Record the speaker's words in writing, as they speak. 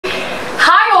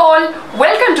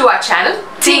to our channel,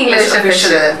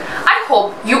 TEnglishOfficial. I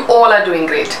hope you all are doing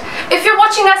great. If you're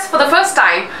watching us for the first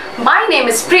time, my name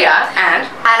is Priya and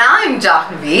I'm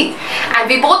Jahnavi, and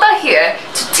we both are here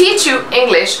to teach you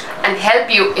English and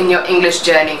help you in your English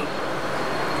journey.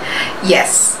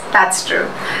 Yes, that's true.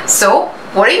 So,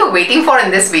 what are you waiting for in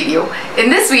this video? In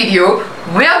this video,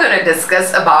 we are going to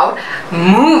discuss about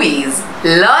movies,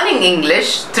 learning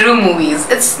English through movies.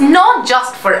 It's not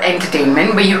just for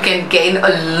entertainment, but you can gain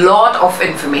a lot of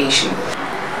information.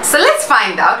 So let's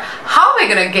find out how we're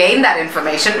going to gain that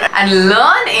information and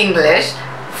learn English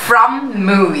from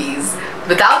movies.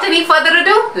 Without any further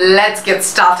ado, let's get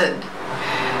started.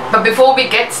 But before we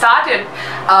get started,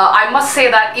 I must say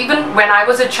that even when I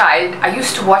was a child, I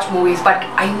used to watch movies, but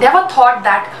I never thought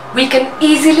that we can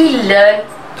easily learn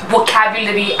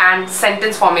vocabulary and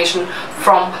sentence formation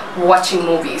from watching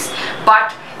movies.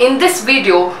 But in this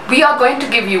video, we are going to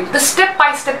give you the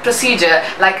step-by-step procedure,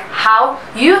 like how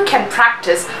you can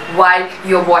practice while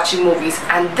you're watching movies,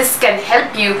 and this can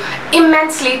help you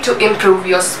immensely to improve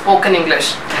your spoken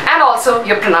English and also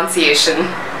your pronunciation.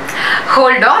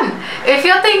 Hold on, if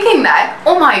you're thinking that,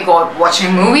 oh my god,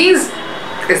 watching movies,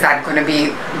 is that going to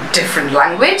be different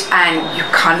language and you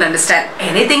can't understand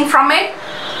anything from it?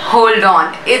 Hold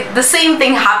on, the same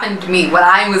thing happened to me when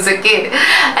I was a kid,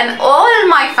 and all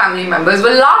my family members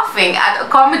were laughing at a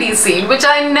comedy scene which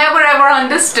I never ever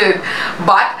understood.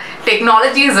 But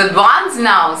technology is advanced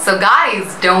now, so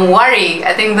guys, don't worry.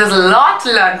 I think there's a lot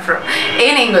to learn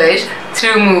in English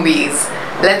through movies.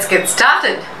 Let's get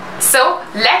started. So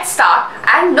let's start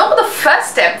and know the first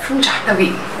step from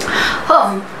Jahnavi.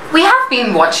 We have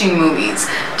been watching movies.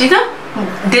 Did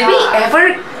we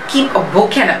ever keep a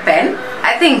book and a pen?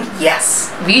 I think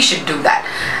yes, we should do that.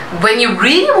 When you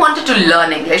really wanted to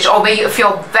learn English, or if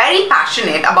you're very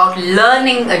passionate about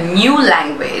learning a new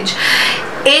language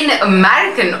in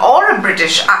American or a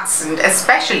British accent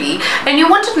especially, and you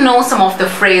wanted to know some of the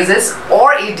phrases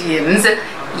or idioms,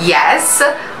 yes,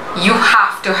 you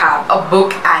have to have a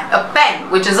book and a pen,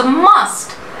 which is a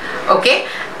must. Okay?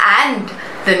 And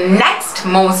the next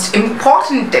most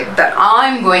important tip that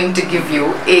I'm going to give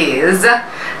you is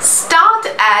start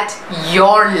at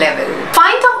your level.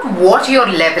 Find out what your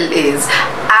level is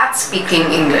at speaking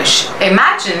English.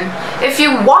 Imagine if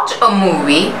you watch a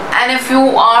movie and if you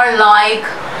are like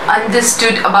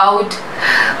understood about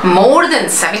more than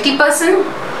 70%,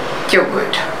 you're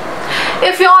good.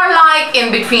 If you're like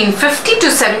in between 50 to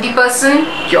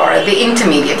 70%, you're at the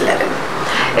intermediate level.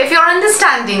 If your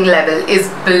understanding level is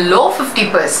below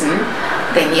 50%,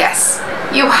 then yes,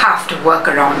 you have to work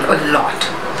around a lot.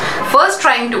 First,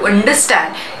 trying to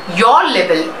understand your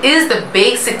level is the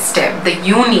basic step that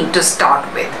you need to start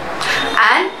with.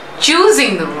 And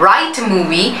choosing the right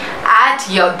movie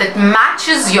that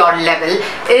matches your level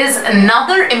is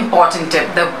another important tip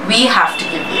that we have to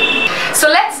give you. So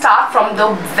let's start from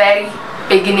the very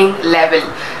beginning level.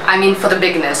 I mean, for the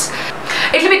beginners.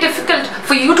 It will be difficult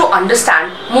for you to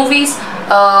understand movies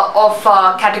of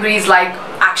categories like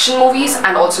action movies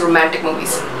and also romantic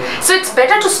movies. So it's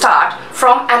better to start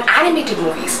from an animated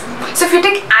movies. So if you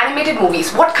take animated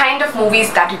movies, what kind of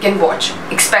movies that you can watch,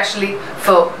 especially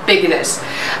for beginners?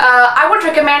 I would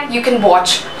recommend you can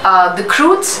watch The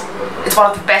Croods. It's one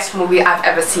of the best movies I've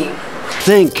ever seen.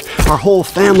 Think, our whole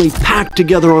family packed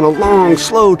together on a long,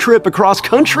 slow trip across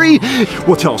country.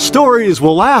 We'll tell stories,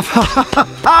 we'll laugh,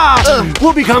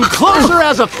 we'll become closer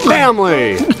as a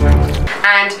family.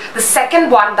 And the second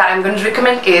one that I'm going to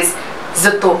recommend is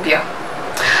Zootopia.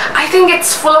 I think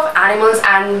it's full of animals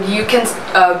and you can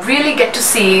really get to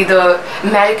see the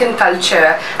American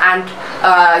culture, and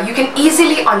you can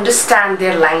easily understand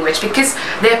their language because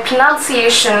their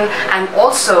pronunciation and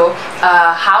also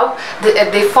how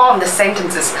they form the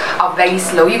sentences are very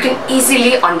slow. You can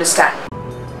easily understand.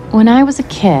 When I was a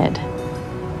kid,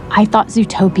 I thought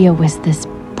Zootopia was this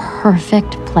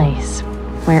perfect place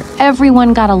where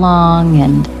everyone got along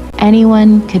and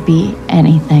anyone could be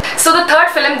anything. So the third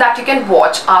film that you can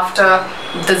watch after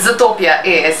the Zootopia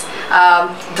is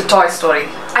the Toy Story.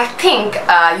 I think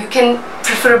you can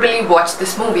preferably watch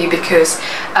this movie because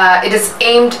it is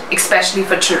aimed especially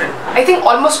for children. I think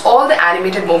almost all the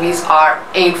animated movies are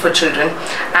aimed for children,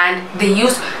 and they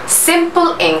use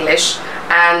simple English,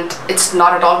 and it's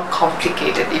not at all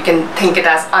complicated. You can think it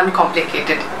as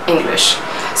uncomplicated English.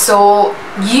 So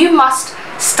you must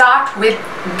start with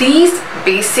these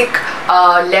basic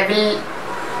level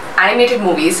animated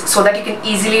movies so that you can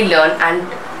easily learn and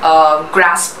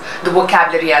grasp the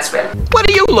vocabulary as well. What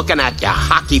are you looking at, you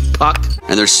hockey puck?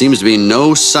 And there seems to be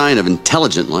no sign of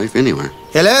intelligent life anywhere.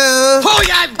 Hello? Oh,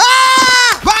 yeah!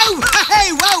 Ah! Whoa!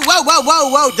 Hey, whoa, whoa, whoa, whoa,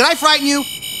 whoa! Did I frighten you?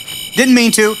 Didn't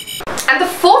mean to. And the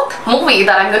fourth movie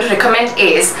that I'm going to recommend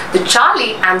is The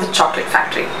Charlie and the Chocolate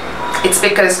Factory. It's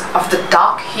because of the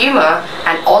dark humor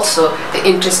and also the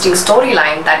interesting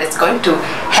storyline that is going to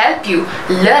help you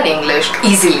learn English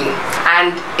easily.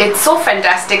 And it's so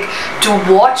fantastic to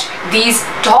watch these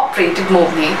top-rated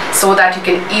movies so that you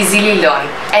can easily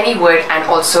learn any word, and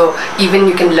also even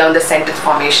you can learn the sentence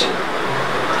formation.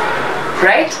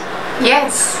 Right?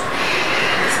 Yes.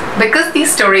 Because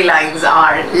these storylines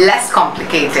are less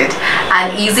complicated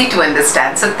and easy to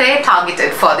understand, so they're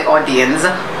targeted for the audience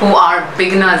who are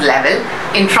beginners level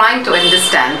in trying to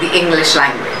understand the English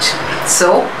language.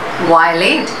 So, why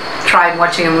late? Try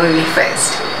watching a movie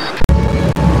first.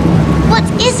 What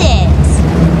is it?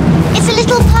 It's a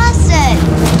little person.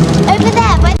 Over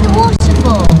there by the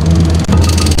waterfall.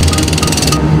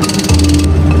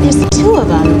 There's two of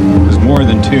them. There's more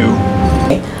than two.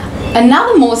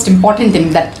 Another most important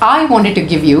thing that I wanted to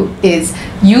give you is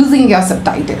using your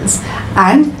subtitles,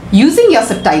 and using your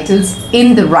subtitles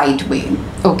in the right way.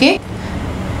 Okay?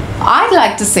 I'd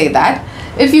like to say that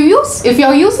if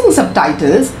you're using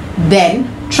subtitles, then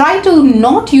try to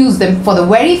not use them for the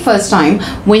very first time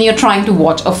when you're trying to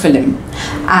watch a film.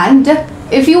 And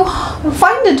if you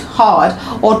find it hard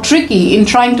or tricky in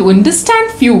trying to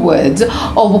understand few words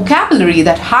or vocabulary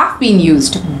that have been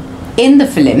used in the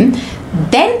film,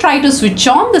 then try to switch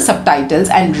on the subtitles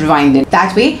and rewind it.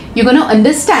 That way you're going to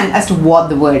understand as to what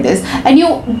the word is, and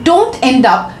you don't end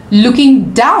up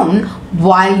looking down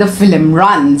while the film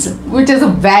runs, which is a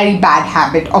very bad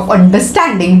habit of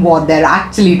understanding what they're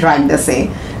actually trying to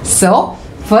say. So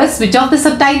first switch off the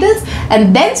subtitles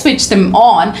and then switch them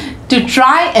on to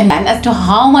try and as to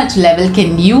how much level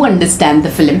can you understand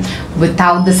the film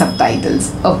without the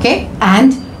subtitles. Okay?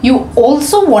 And you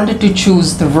also wanted to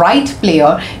choose the right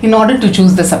player in order to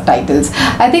choose the subtitles.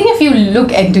 I think if you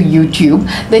look into YouTube,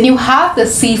 then you have the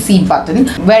CC button,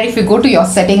 where if you go to your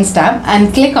settings tab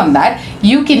and click on that,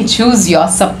 you can choose your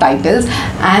subtitles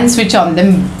and switch on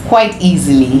them quite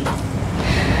easily.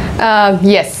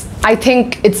 Yes. I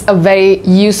think it's a very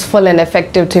useful and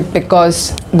effective tip,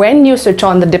 because when you switch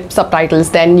on the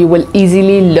subtitles, then you will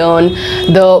easily learn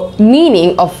the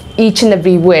meaning of each and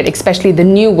every word, especially the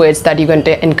new words that you're going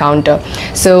to encounter.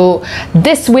 So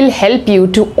this will help you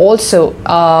to also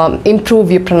improve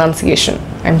your pronunciation.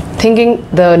 I'm thinking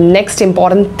the next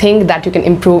important thing that you can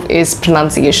improve is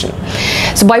pronunciation.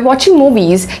 So by watching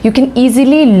movies, you can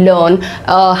easily learn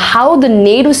how the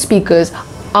native speakers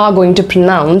are going to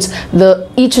pronounce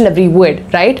each and every word,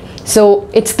 right? So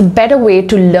it's the better way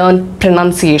to learn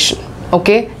pronunciation.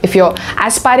 Okay, if you're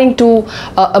aspiring to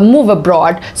move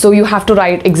abroad, so you have to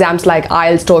write exams like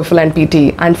IELTS, TOEFL and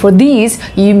PT, and for these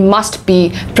you must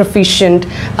be proficient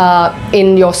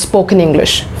in your spoken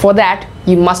English. For that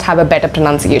you must have a better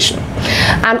pronunciation.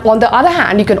 And on the other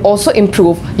hand, you can also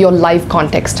improve your live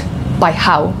context. By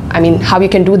how? I mean, how you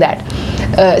can do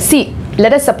that? See,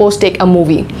 let us suppose take a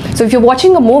movie. So if you're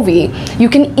watching a movie, you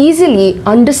can easily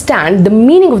understand the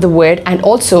meaning of the word, and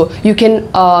also you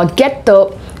can get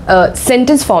the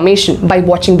sentence formation by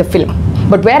watching the film.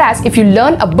 But whereas if you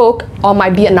learn a book or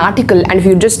might be an article, and if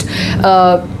you just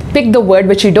pick the word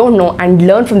which you don't know and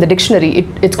learn from the dictionary,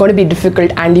 it's going to be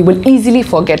difficult and you will easily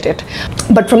forget it.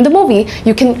 But from the movie,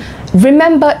 you can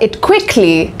remember it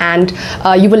quickly and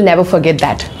you will never forget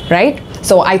that, right?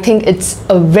 So I think it's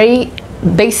a very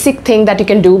basic thing that you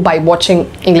can do by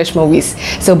watching English movies.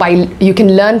 So you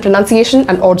can learn pronunciation,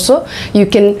 and also you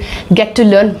can get to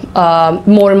learn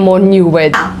more and more new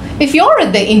words. If you're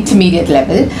at the intermediate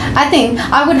level, I think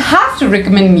I would have to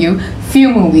recommend you few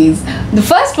movies. The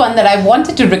first one that I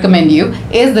wanted to recommend you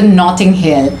is The Notting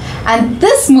Hill, and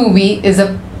this movie is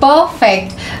a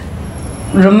perfect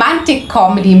romantic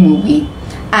comedy movie.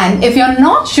 And if you're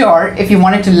not sure if you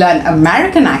wanted to learn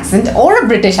American accent or a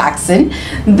British accent,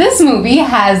 this movie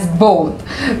has both,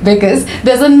 because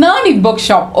there's a nerdy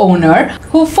bookshop owner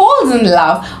who falls in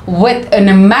love with an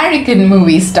American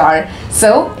movie star.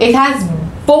 So it has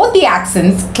both the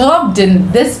accents clubbed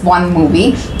in this one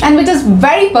movie, and which is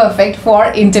very perfect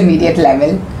for intermediate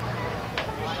level.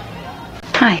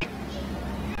 Hi.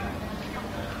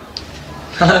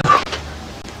 Hello.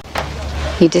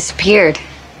 You disappeared.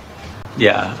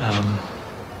 Yeah,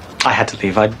 I had to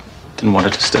leave. I didn't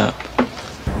want to disturb.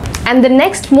 And the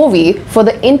next movie for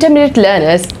the intermediate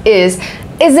learners is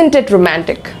Isn't It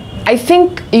Romantic? I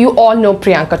think you all know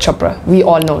Priyanka Chopra. We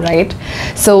all know, right?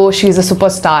 So she's a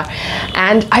superstar,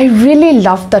 and I really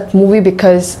love that movie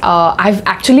because I've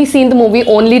actually seen the movie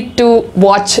only to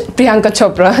watch Priyanka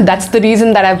Chopra. That's the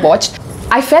reason that I've watched.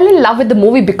 I fell in love with the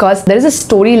movie because there is a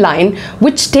storyline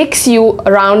which takes you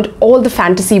around all the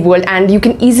fantasy world, and you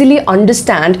can easily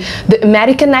understand the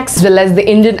American accent as well as the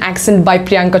Indian accent by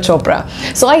Priyanka Chopra.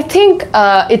 So I think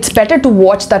it's better to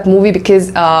watch that movie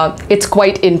because it's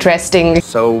quite interesting.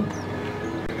 So,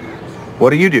 what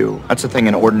do you do? That's a thing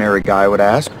an ordinary guy would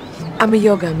ask. I'm a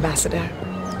yoga ambassador.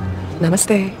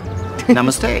 Namaste.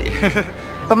 Namaste.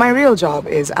 But my real job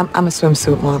is I'm a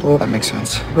swimsuit model. That makes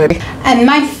sense. And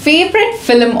my favorite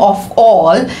film of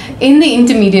all in the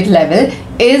intermediate level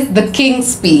is The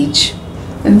King's Speech.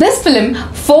 This film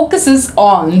focuses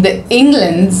on the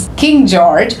England's King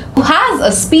George, who has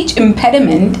a speech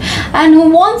impediment and who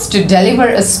wants to deliver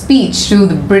a speech to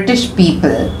the British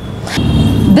people.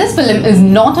 This film is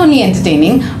not only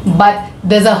entertaining, but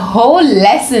there's a whole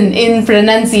lesson in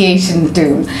pronunciation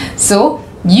too. So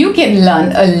you can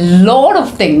learn a lot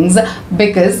of things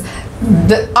because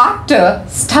the actor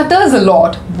stutters a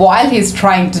lot while he's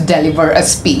trying to deliver a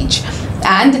speech.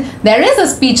 And there is a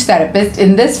speech therapist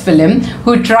in this film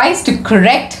who tries to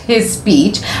correct his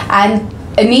speech and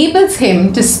enables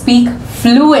him to speak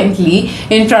fluently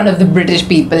in front of the British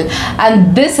people.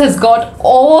 And this has got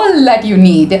all that you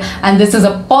need, and this is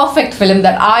a perfect film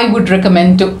that I would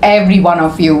recommend to every one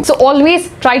of you. So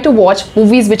always try to watch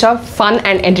movies which are fun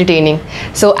and entertaining.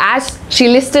 So as she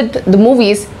listed the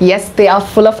movies, yes, they are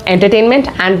full of entertainment,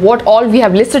 and what all we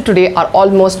have listed today are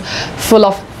almost full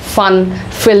of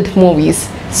fun-filled movies.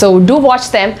 So do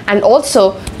watch them, and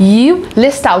also you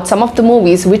list out some of the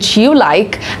movies which you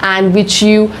like and which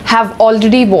you have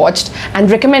already watched and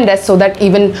recommend us so that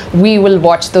even we will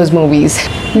watch those movies.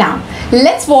 Now,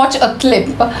 let's watch a clip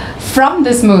from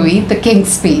this movie, The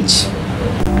King's Speech.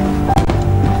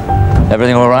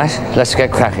 Everything all right? Let's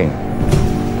get cracking.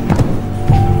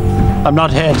 I'm not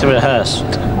here to rehearse,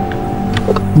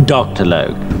 Dr.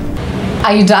 Logue.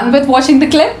 Are you done with watching the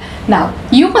clip? Now,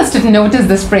 you must have noticed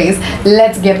this phrase,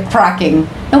 let's get cracking.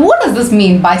 Now, what does this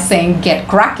mean by saying get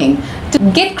cracking?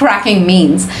 To get cracking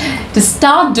means to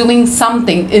start doing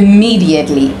something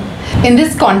immediately. In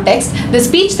this context, the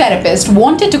speech therapist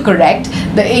wanted to correct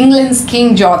the England's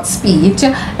King George speech,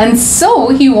 and so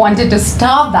he wanted to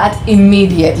start that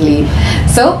immediately.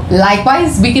 So,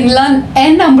 likewise, we can learn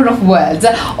a number of words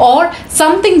or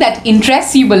something that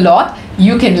interests you a lot,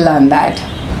 you can learn that.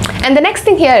 And the next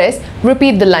thing here is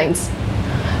repeat the lines.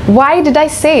 Why did I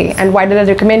say and why did I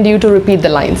recommend you to repeat the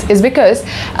lines? Is because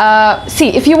see,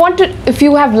 if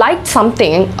you have liked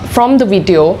something from the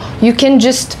video, you can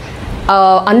just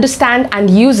understand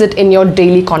and use it in your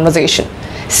daily conversation.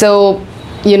 So,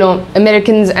 you know,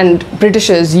 Americans and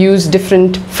Britishers use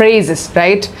different phrases,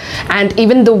 right? And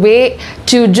even the way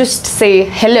to just say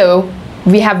hello,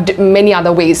 we have many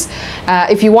other ways.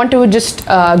 If you want to just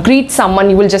greet someone,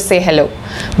 you will just say hello.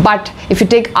 But if you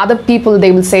take other people,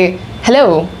 they will say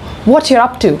hello, what you're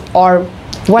up to, or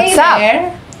what's up,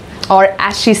 there. Or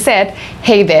as she said,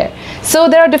 hey there. So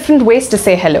there are different ways to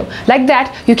say hello. Like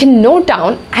that, you can note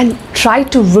down and try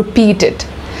to repeat it.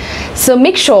 So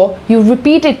make sure you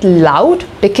repeat it loud,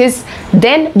 because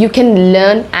then you can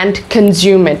learn and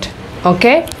consume it.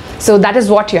 Okay, so that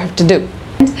is what you have to do.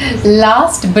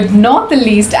 Last but not the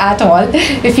least at all,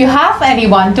 if you have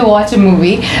anyone to watch a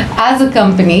movie as a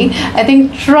company, I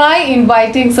think try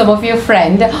inviting some of your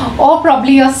friend or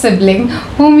probably your sibling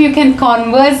whom you can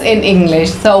converse in English.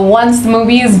 So once the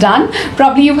movie is done,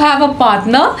 probably you have a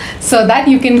partner so that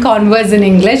you can converse in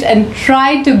English and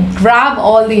try to grab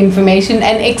all the information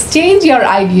and exchange your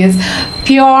ideas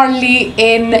purely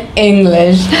in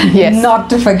English. Yes.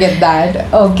 Not to forget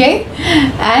that. Okay,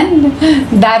 and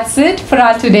that's it for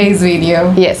our today's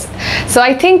video. Yes, so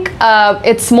I think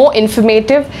it's more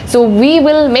informative, so we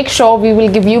will make sure we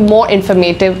will give you more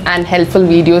informative and helpful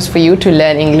videos for you to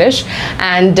learn English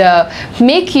and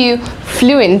make you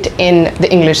fluent in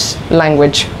the English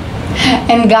language.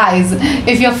 And guys,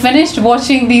 if you're finished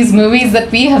watching these movies that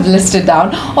we have listed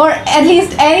down, or at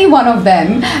least any one of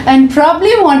them, and probably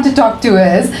want to talk to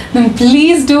us, then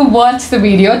please do watch the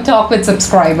video Talk with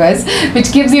Subscribers,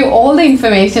 which gives you all the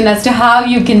information as to how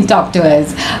you can talk to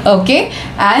us. Okay,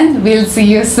 and we'll see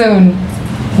you soon.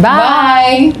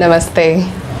 Bye.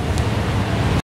 Namaste.